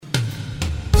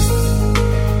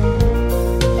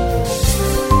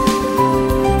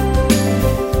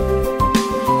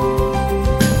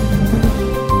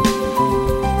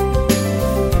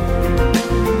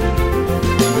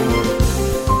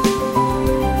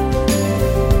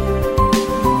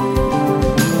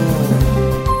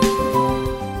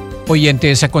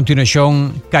Oyentes, a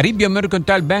continuação, Caribbean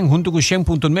Mercantile Bank junto com o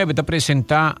 100.9 está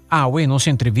apresentar nossa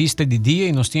entrevista de dia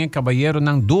e nós temos caballero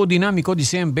ng duo dinâmico de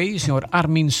CMB, senhor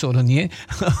Armin Solonier.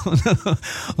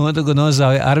 Junto conosco,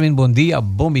 Armin, bom dia,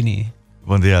 bom bini.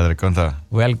 Bom dia, Adre, conta.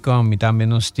 Welcome, e também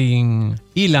nós temos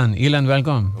Ilan,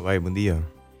 welcome. Vai, bom dia.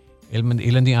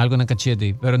 Ilan tem algo na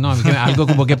cachete, pero não, algo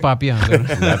como que papia.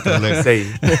 Sei.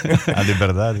 A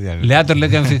liberdade.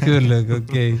 Letterlijk en figuurlijk,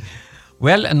 ok.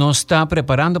 Well, nós está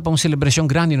preparando para uma celebração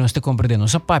grande, nós estamos compreendendo.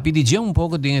 Nossa papi, diz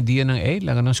pouco de dia ng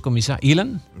lá nós começar.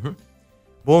 Ilan?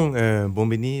 Bom, bom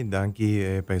bini,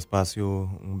 danke para espaço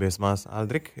vez mais,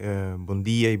 Aldrich. Bom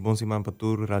dia e bom semana para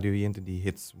todos radio oyente de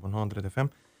Hits 100 FM.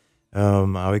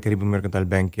 A Caribbean Mercantile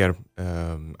Bank quer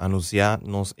anunciar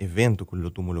nosso evento que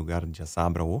o lugar de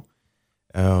Sabra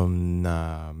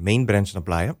na main branch na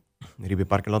praia, Ribe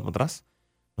Parque lá atrás.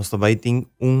 Nós também tem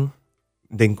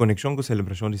em conexão com a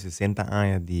celebração de 60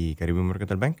 anos de Caribbean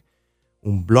Mercantile Bank,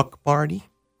 block party,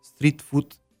 street food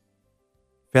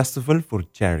festival for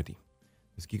charity.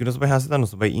 Então, o que nós vamos fazer?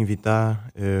 Nós vamos invitar,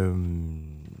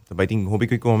 também tem hobby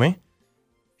que come,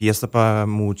 fiesta para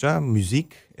muita,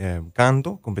 música,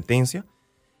 canto, competência.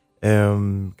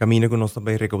 Caminho que nós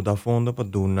também recaudar fundo para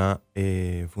donar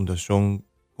Fundação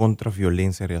contra a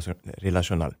Violência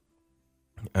Relacional.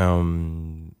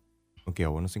 Ok,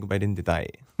 eu não sei como é em detalhe.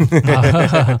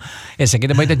 Esse aqui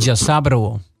também é de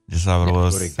Sabro. De Sabro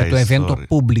é um evento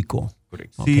público.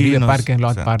 Correto. Okay, Ribe Parque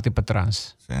lá parte para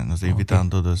trás. Sim, nós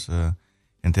invitando todos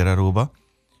em Aruba.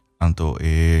 Então,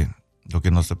 o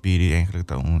que nós pedimos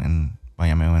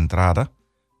é uma entrada,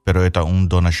 pero é uma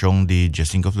donação de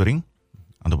 5 florin.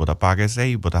 Então, você paga isso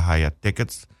aí, você haya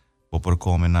tickets, para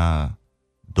comer na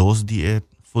 2 dias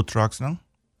food trucks, não?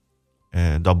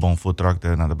 Dat bom food truck,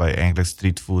 daarbij eigenlijk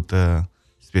street food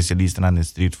specialisten aan de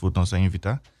street food nos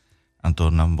invitar.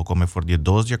 Então, we komen voor die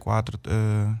 2 a 4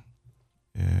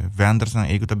 vendors aan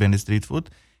ego de street food.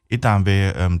 E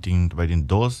também bij die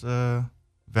 2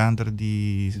 vendors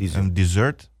die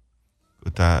dessert.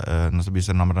 Nós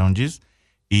bisa namorando disso.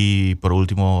 E por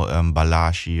último,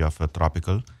 balashi of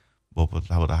tropical.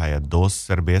 Bijvoorbeeld hij 2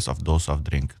 cervejas of 2 soft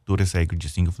drink. Tudo isso aí de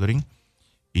 5 florin.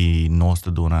 E nós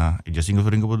te dona e já 5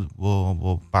 florin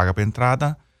vou pagar para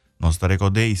entrada. Nós te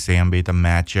recordei e CMB te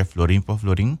matcha florin por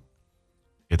florin.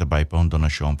 E também para uma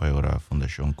donação para a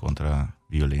Fundação contra a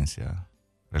Violência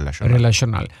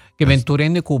Relacional. Que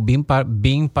venturende que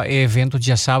bem para evento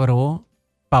de sábado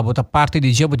para botar parte de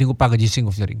dia eu paga de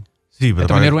 5 florin. Sim,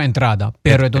 é maneira uma entrada,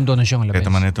 pero é uma donação. É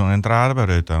maneira uma entrada,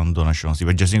 pero é uma donação. Se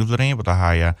vai 5 florin, botar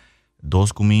haya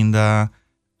 2 comidas,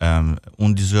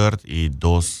 dessert e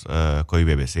 2 coi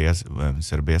BBCs,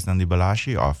 cervejas de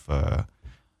balashi of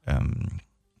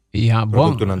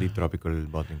produto não de tropical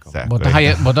bottling company.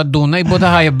 Bota dona e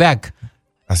bota haya back.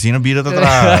 Assim não vira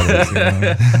atrás.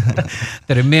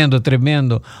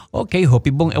 Tremendo. Ok,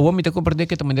 Hopi, bom, eu vou me compreender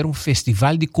que é maneira um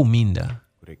festival de comida.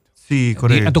 Sim,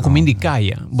 correto. Então, comida de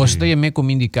caia. Você também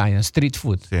comida de caia, street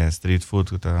food. Sim, street food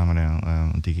que está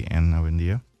um tique hoje em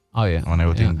dia. Oh, yeah. Wanneer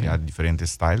we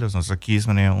diferentes styles. Nós aqui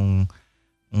é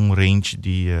um range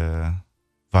de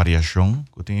variação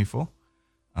que tem aí.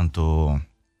 Então,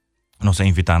 nós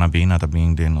invitamos bem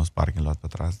também de nos parking lot para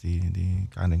trás de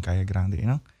caia grande,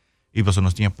 não? E você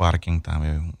nós tinha parking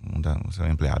também, onde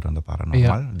empregado anda para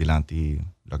normal, delante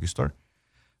do Lucky Store.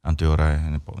 Então, agora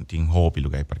tem hobby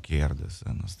lugar para parquear.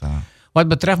 Wat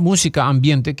betreft música,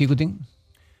 ambiente, que tem?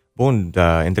 Bom,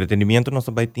 da entretenimento nós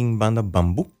também tem banda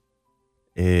Bambu.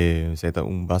 É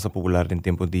base popular em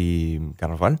tempo de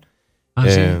carnaval.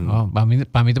 Sim.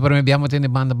 Para mim também abbiamo tem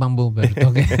banda Bambu.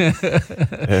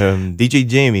 DJ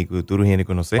Jamie, que todo mundo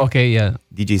conhece. Ok, yeah.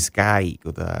 DJ Sky,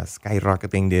 que da Sky Rock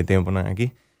tem de tempo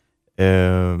aqui.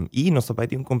 E nós também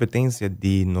temos competência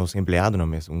de nos empregados,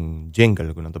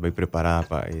 jingle que nós também preparar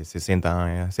para 60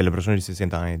 anos, celebração de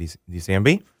 60 anos de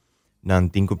CMB. Nós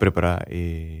temos que preparar,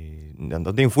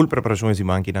 nós temos full preparação esse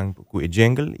manque com o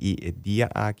jingle e o dia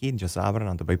aqui, já sabe,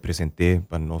 nós também presente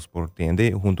para nós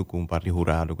portende, junto com o partido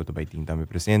jurado que também tem também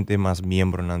presente, mas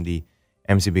membros de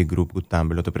MCB Group que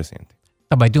também estão presente.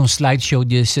 Também tem slideshow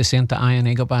de 60 anos,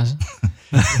 né, capaz?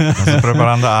 Nós estamos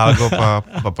preparando algo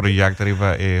para projetar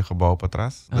o gebouw para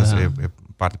trás. Dat is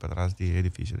parte para trás do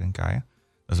edifício em Caia.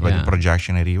 Dat is bij de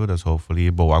projection in Rio. Dat is hopefully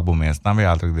boak bomes também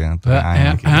algo dentro.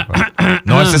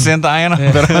 Não é 60 anos,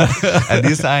 é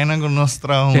 10 anos que nós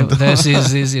trabalhamos. Sim.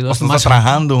 Nós estamos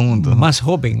trabalhando juntos. Mas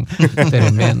jovem,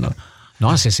 tremendo.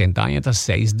 Não, 60 anos, está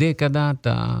 6 décadas,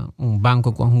 está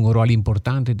banco com rol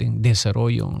importante de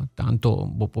desenvolvimento,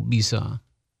 tanto visa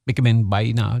que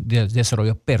vai na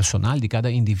desenvolvimento personal de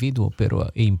cada indivíduo, pero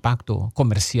o impacto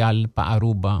comercial para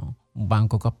Aruba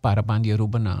banco que para bandi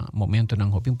Aruba na momento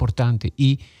nang hop importante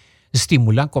e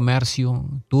estimular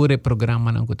comércio, todo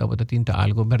programa nang kutaba tinta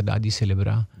algo verdade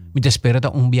celebrar. Me espera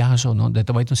viaje, no, de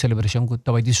tabay celebração que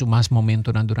tabay di sumas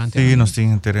momento nang durante. Sí, nos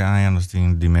ting tere nos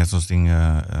ting di mes nos ting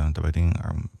tabay ting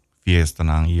fiesta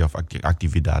nang e of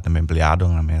atividade também empleado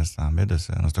na mesa também, dus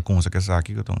nos ta kunsa que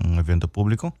aqui que um evento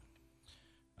público.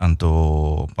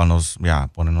 Anto para nós,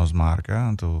 pone nos marca,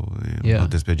 anto nos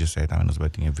despedir sei também nos vai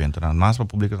ter evento na mais para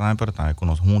público também para também com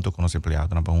nós junto com os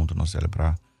empleados na para junto nos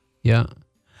celebrar.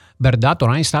 Verdade,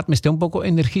 ahora está me tem pouco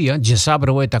energia. Já sabe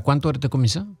até quanto hora te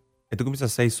começa? Esto comienza a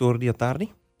 6 horas da tarde,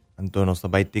 então nós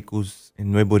vai ter curso em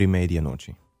 9:30 da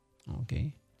noite.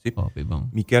 Ok. Sim. Oh, bom.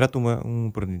 Me quero tomar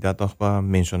oportunidade para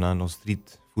mencionar nos street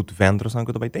food vendors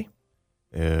que vai ter.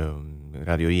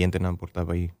 Radio Oriente não porta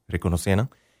vai reconhecendo.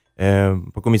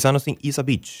 Para começar nós tem Isa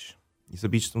Beach. Isa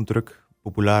Beach é truck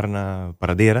popular na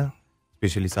Paradeira,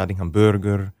 especializado em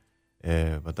hambúrguer,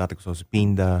 batata com sauce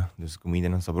pinda, dus comida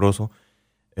não saboroso.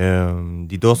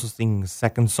 De dois tem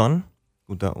Second Son,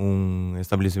 que é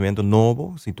estabelecimento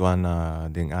novo situado na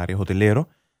área hotelero.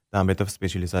 Também está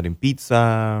especializado em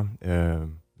pizza,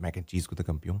 mac and cheese, que é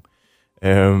campeão.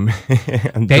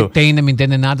 Tem não me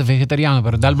entende nada vegetariano,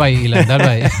 mas dá vai.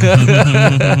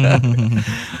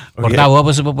 Porta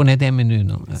ovo se può ponete menu,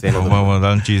 no? Vamos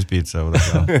dar cheese pizza.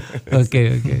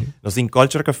 Ok. Nós tem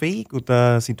Culture Café, que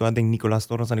está situado em Nicolás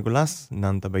Torre San Nicolás.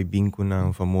 Nós também vinco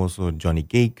na famoso Johnny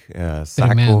Cake,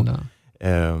 Saco,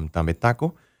 também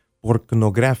Taco.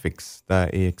 Pornographics, está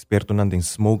experto em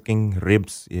smoking,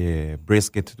 ribs,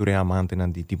 brisket, tudo amante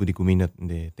de tipo de comida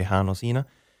de tejano, assim, né?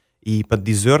 E para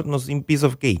dessert, nós temos piece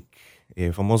of cake.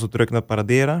 Famoso truck na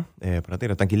Paradeira,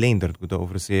 Tanquilender, que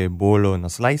oferece bolo na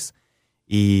slice.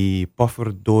 E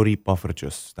puffer Dory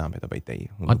puffertjes também tem.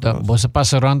 Você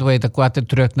passa rond vai da 4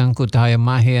 truck nang kutaya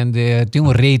mahende tem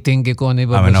rating que com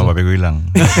iba. Não vai pegar lang.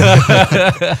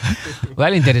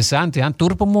 Well interessante,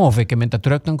 tour promove que menta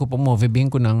truck nang promove bem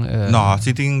com nang. No,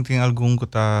 se tem algum que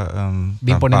tá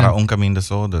para caminho de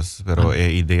sodas, pero a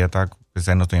ideia tá que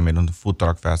se nós temos um food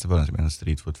truck festival, um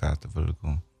street food festival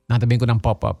com. Nada bem com um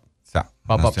pop-up.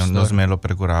 Pop-up. Nós me lo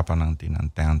procurava para nang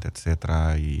tent,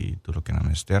 etc. e tudo que na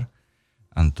mester.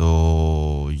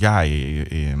 Então, a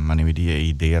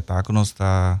ideia está que nós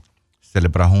está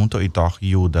celebrar junto e toch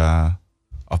ajuda,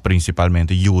 ou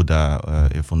principalmente ajuda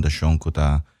a fundação que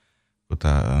está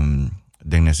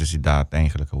de necessidade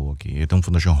eigenlijk aqui. É uma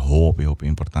fundação hoop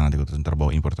importante, que é um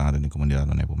trabalho importante na comunidade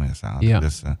do Nepomesa.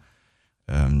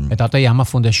 Então, é uma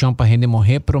fundação para gente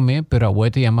morrer por mim, mas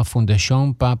hoje é uma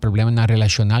fundação para problemas na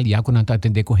relacional, já que não está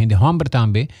atendendo com gente homem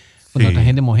também. Quando a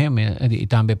gente morre, e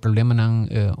também problema não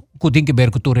que tem que ver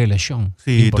com a relação.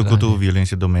 Sim, tu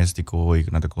violência doméstica e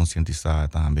que não te conscientizar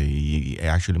também e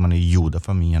actually man ajuda a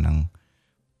família não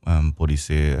pode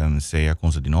ser a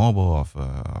coisa de novo.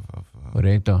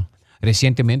 Correto.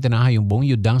 Recentemente na há bom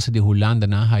mudança de Holanda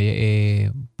na há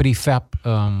prefab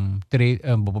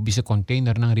bisa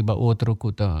container na riba outro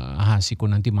que tá se com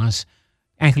nanti mais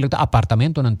eigenlijk het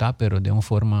appartamento não está, pero de uma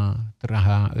forma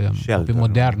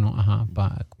moderno,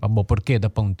 para bom porque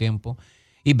dá para tempo.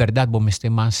 E verdade, bom este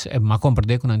mais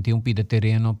compreender que não tem de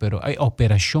terreno, pero a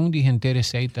operação de gente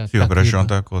receita. Sim, a operação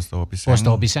está custa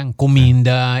opção,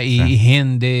 comida e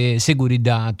gente,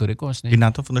 segurança, tudo coisa. E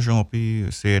na fundação opi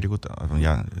sério,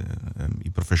 e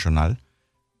profissional.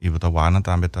 E o Tawana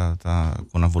também tá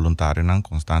com a voluntária não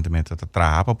constantemente tá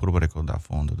trabalha por recordar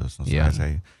fundo das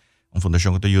nossas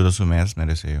fundação que te ajuda a mês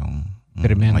merece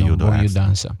tremendo, boa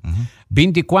mudança.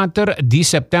 24 de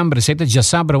setembro, você já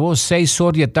sabe, 6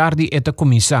 horas da tarde, é a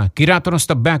começar. Kirato nos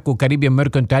Tabaco, Caribbean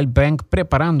Mercantile Bank,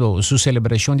 preparando sua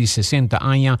celebração de 60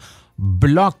 anos,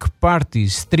 Block Party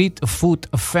Street Food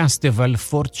Festival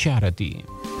for Charity.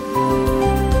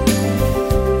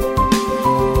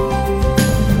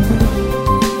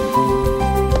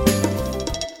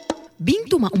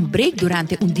 Toma break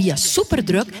durante dia super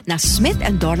druk na Smith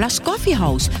 & Dorla's Coffee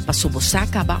House para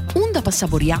sobosacaba para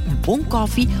saborear bom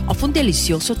coffee of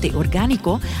delicioso té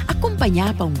orgánico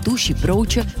acompanhado por douche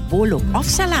broodje, bolo of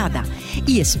salada.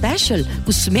 E special,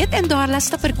 o Smith & Dorla's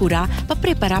está procurando para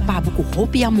preparar para com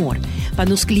hope e amor. Para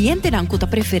nos clientes que tá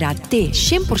preferir té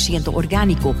 100%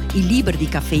 orgánico e livre de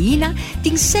cafeína,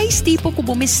 tem 6 tipos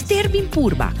como mister bem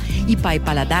purba. E para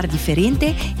paladar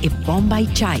diferente é Bombay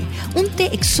Chai, té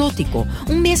exótico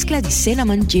mezcla de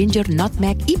cinnamon, ginger,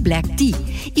 nutmeg y black tea.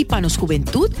 Y para nos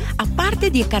juventud, aparte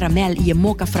de caramel y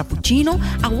mocha frappuccino,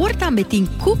 ahora también tiene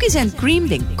cookies and cream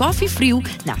de coffee frío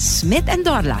na Smith &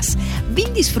 Dorlas.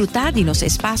 Vin disfrutar de nos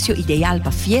espacio ideal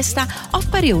para fiesta o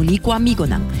para reunir con amigos.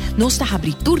 Nos está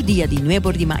abritur día de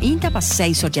 9 de mañana para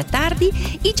 6 horas de tarde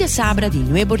y ya sabra de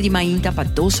 9 de mañana para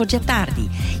 2 horas de tarde.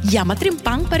 Llama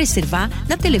Trempang para reservar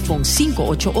na teléfono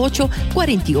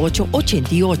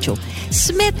 588-4888.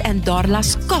 Smith &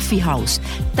 Dorlas Coffee House.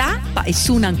 Ta pa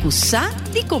esunan kusa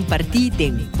de compartir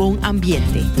en buen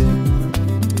ambiente.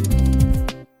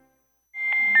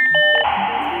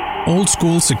 Old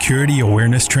school security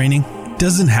awareness training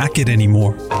doesn't hack it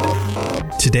anymore.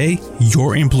 Today,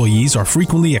 your employees are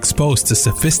frequently exposed to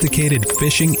sophisticated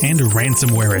phishing and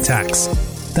ransomware attacks.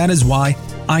 That is why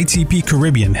ITP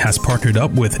Caribbean has partnered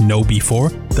up with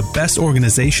KnowBe4, the best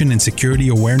organization in security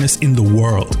awareness in the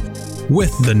world.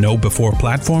 With the KnowBe4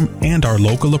 platform and our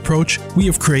local approach, we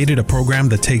have created a program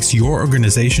that takes your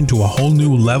organization to a whole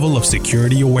new level of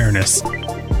security awareness.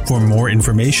 For more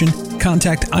information,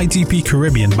 contact ITP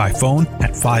Caribbean by phone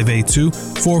at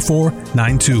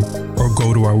 582-4492 or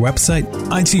go to our website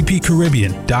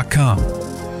itpcaribbean.com.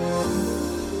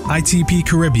 ITP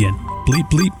Caribbean. Bleep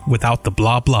bleep without the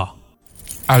blah blah.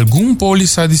 Algum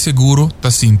póliza de seguro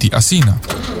ta sinti asina.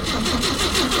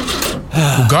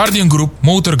 O Guardian Group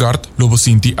Motorguard lobo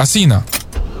sinti asina.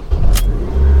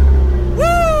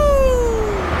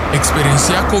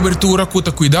 Experiencia cobertura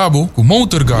cuta cuidado com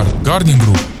Motorguard Guardian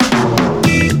Group.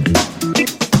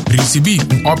 Recebi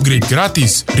upgrade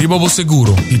grátis riba bo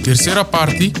seguro de terceira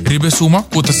parte riba suma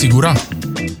cuta segura.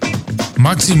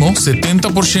 Máximo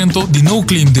 70% de no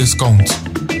claim discount.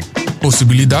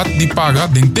 Possibilidade de paga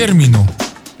de término.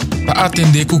 Para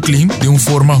atender com o claim de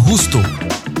forma justo.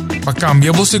 Para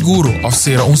cambiar o seguro ou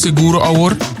ser seguro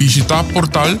agora, visita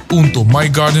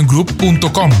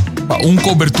portal.myguardiangroup.com para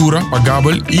cobertura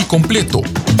pagável e completo.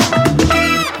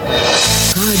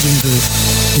 Guardian Group.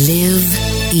 Live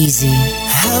easy.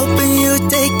 Helping you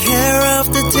take care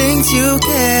of the things you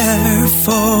care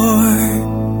for.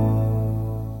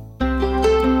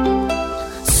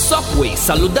 Subway,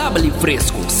 saudável e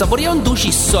fresco. Saboreia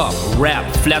sushi soft, wrap,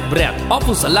 flatbread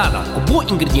ou salada com bom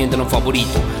ingrediente no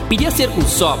favorito. Podia ser com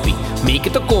sope, make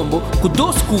it a combo com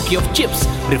 2 cookies of chips,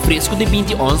 refresco de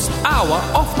 20 ons, água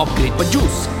ou upgrade para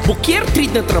juice. Qualquer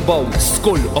treat na trabalho,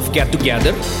 school ou get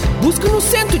together, busca no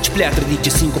sandwich platter de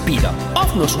 5 pila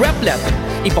ou nos wrap platter.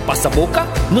 E para passar a boca,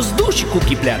 nos sushi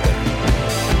cookie platter.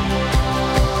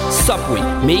 Subway,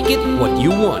 make it what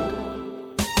you want.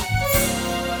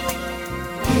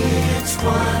 It's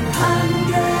 100.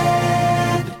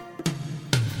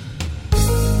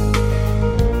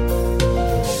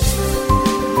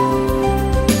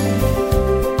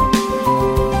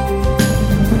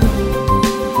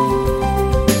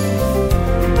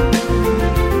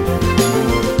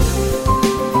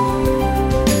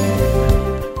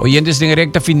 Oyentes en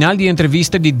recta final de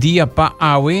entrevista de día para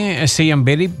AWE,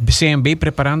 CMB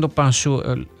preparando para su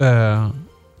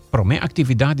primera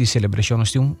actividad de celebración.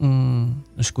 Nos tiene un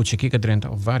escucha aquí que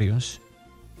 30 o varios.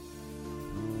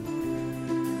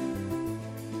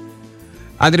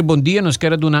 Adri, bom dia. Nos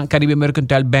quer dar Caribe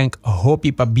Mercantile Bank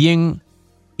hope para bien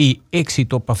y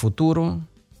éxito para futuro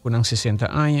con 60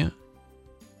 años.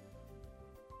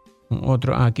 Un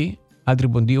otro aquí. Adri,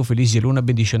 bom dia, feliz de luna,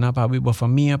 bendicionar para a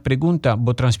família. Pergunta,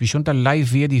 boa transmissão tá live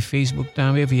via de Facebook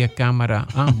também, via câmera.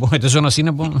 Bom, então só assim,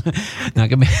 bom.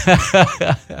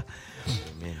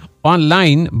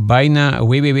 Online, vai na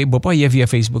www, boa via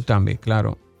Facebook também,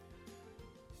 claro.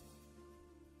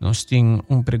 Nós temos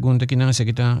uma pergunta que não sei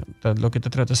que lo que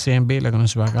trata sempre, lá que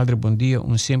nós vai, Adri, bom dia,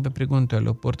 sempre pergunta,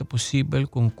 lo porta possível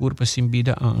com curva sem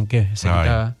vida, que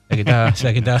está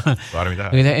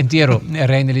inteiro,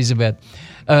 Reina Elizabeth.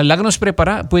 Lá que nos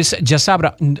prepara, pues já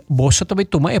sabrá, você também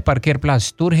toma parquear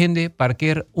plaats, tur gente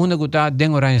parquear uma gota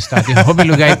den orang staat, hobe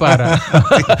lugar para.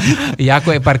 Já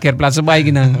com parquear plaats vai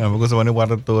que não. Vou só no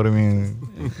guarda tur mi.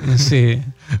 Sim.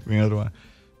 Minha irmã.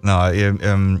 Não,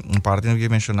 parte que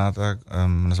mencionata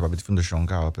na sua de fundação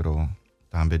cá, pero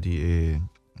também de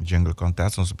jungle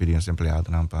contest, nós pedimos empregado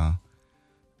não para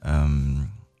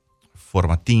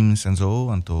formar teams e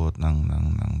so, então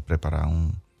não preparar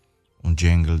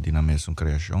jingle de na mesma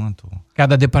criação, então.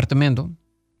 Cada departamento.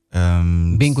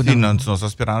 Bem sim, nós estamos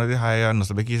esperando de hire, nós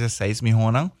sabemos que é 6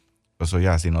 milhões.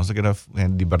 Então, se nós queremos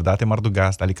de verdade mais do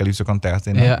gasto, ali que isso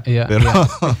acontece, né?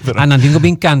 Não tem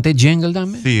bem cante jingle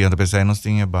também? Sim, então pensei nós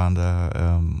tinha banda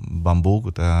Bambu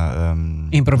que tá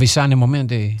improvisar no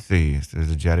momento. Sim,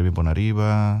 Jeremy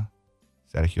Bonariba,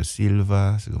 Sergio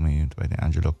Silva, segundo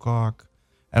Angelo Koch.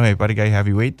 Anyway, para que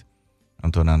heavyweight,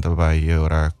 Então não vai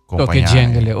ora Lo che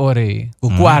gengle, ore, cu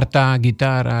quarta,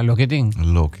 guitarra, lo che ting.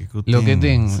 Lo che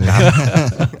ting.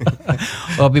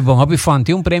 Hobby fun,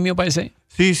 tem prêmio para isso?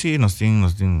 Sim, nós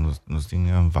temos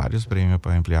vários prêmios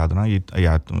para empregado, né? E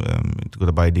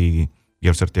tudo vai de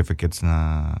gift certificates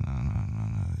na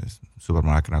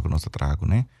supermercado que nós trago,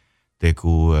 né? Tem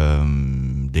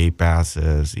day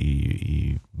passes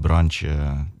e brunch.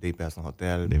 Day pass no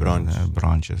hotel,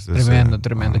 brunches.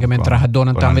 Tremendo. Que mentre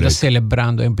não está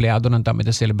celebrando, empregado não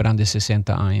está celebrando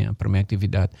 60 anos para minha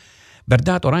atividade.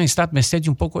 Verdade, ora está me sede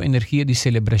um pouco energia de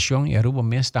celebração e a rubo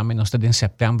mês também nós estamos em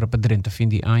setembro para 30 fim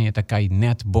de ano está cai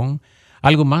net bom.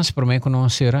 Algo mais para me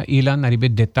conhecer, Ilan, arriba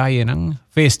detalhe ng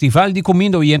Festival de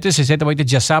Comida Oriente, se sete vai ter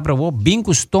já sabe,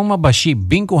 bingo stoma bashi,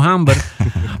 bingo hamburger,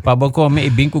 para comer e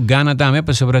bingo gana também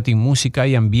para sobre a música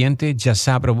e ambiente, já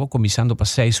sabe, começando para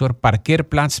 6 horas, parquear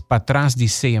plats para trás de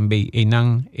CMB e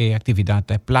não é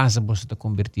atividade, plaza você está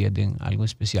convertida em algo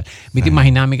especial. Me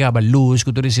imaginar que a luz,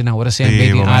 que tu dizes na hora CMB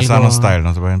tem algo. Sim, style,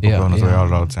 nós vai all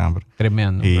round sempre.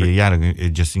 Tremendo. E já,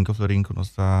 já 5 florin que nós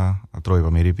está a troia para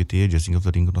me repetir, já 5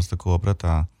 florin que nós está cobra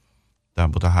tá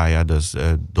bota haya das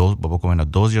babo comendo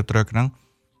 12 truck nang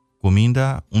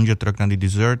comida, dia truck nang de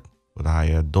dessert, bota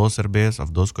haya 2 cervejas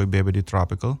of 2 koi bebe de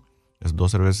tropical, as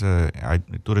 2 cervejas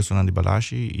tu resonan de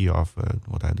balashi e of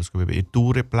bota haya 2 koi bebe e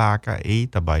tu placa e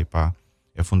tabai pa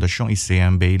a fundação e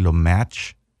CMB lo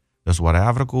match, das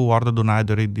whatever que o ordem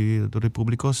donado do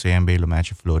Repúblico, CMB lo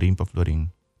match florin pa florin.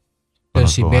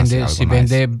 Se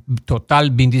vende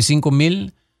total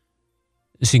 25,000,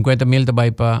 50,000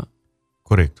 tabai pa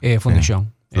correto. É fundação.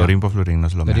 Florin por florin,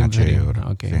 nós lo match.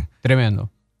 Ok. Sí. Tremendo.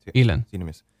 Sí. Ilan. Sim,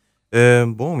 mesmo.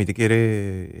 Bom, me te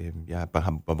querer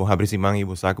para abrir esse mão e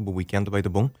você que o weekend vai ter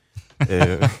bom.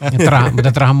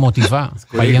 Tra motivar.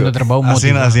 Vai indo trabalho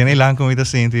motivar. Assim nem lá como ita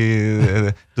sente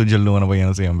tu de luna vai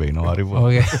indo sem bem, não arriba.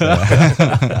 Ok.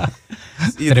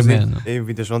 Tremendo. A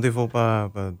invitação te for para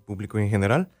o público em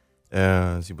geral.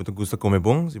 Se você gosta de comer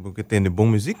bom, se você tem boa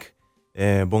música,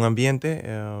 bom ambiente,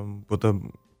 pode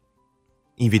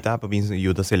invitar para vir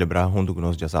ajudar a celebrar junto com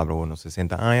nós já sabe nos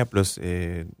 60 anos plus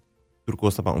por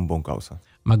costa para bom causa.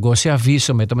 Mas gosto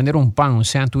aviso, me também um pão, um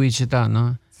sanduíche tá,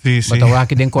 não? Sim. Bota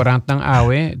aqui dentro 40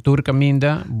 awe, tur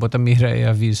caminda, bota mira e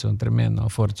aviso, tremendo,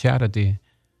 for charity.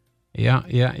 Ja,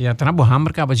 trabo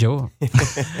hammer ka ba jo.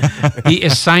 E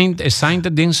assigned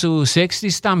dentro su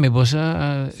 60 também, você.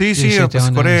 Sim, é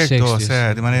correto,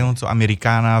 de maneira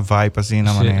americana vibe assim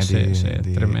na maneira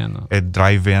de tremendo. É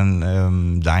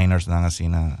drive-in diners na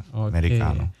assim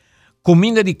americano.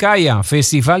 Comida de Caia,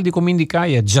 Festival de Comida de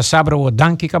Caia, já sabe o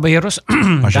danke caballeros,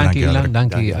 danke Ilan,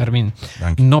 danke Armin.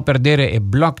 Não perder a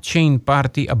blockchain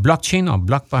party, a blockchain no,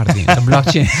 block party, a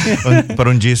blockchain. Per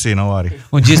un GC, não worry.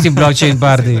 Un GC blockchain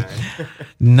party.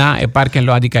 Na parque em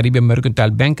Loa de Caribbean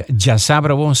Mercantile Bank, já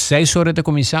sabe o 6 horas de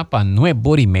começar para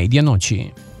 9h30 da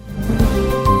noite.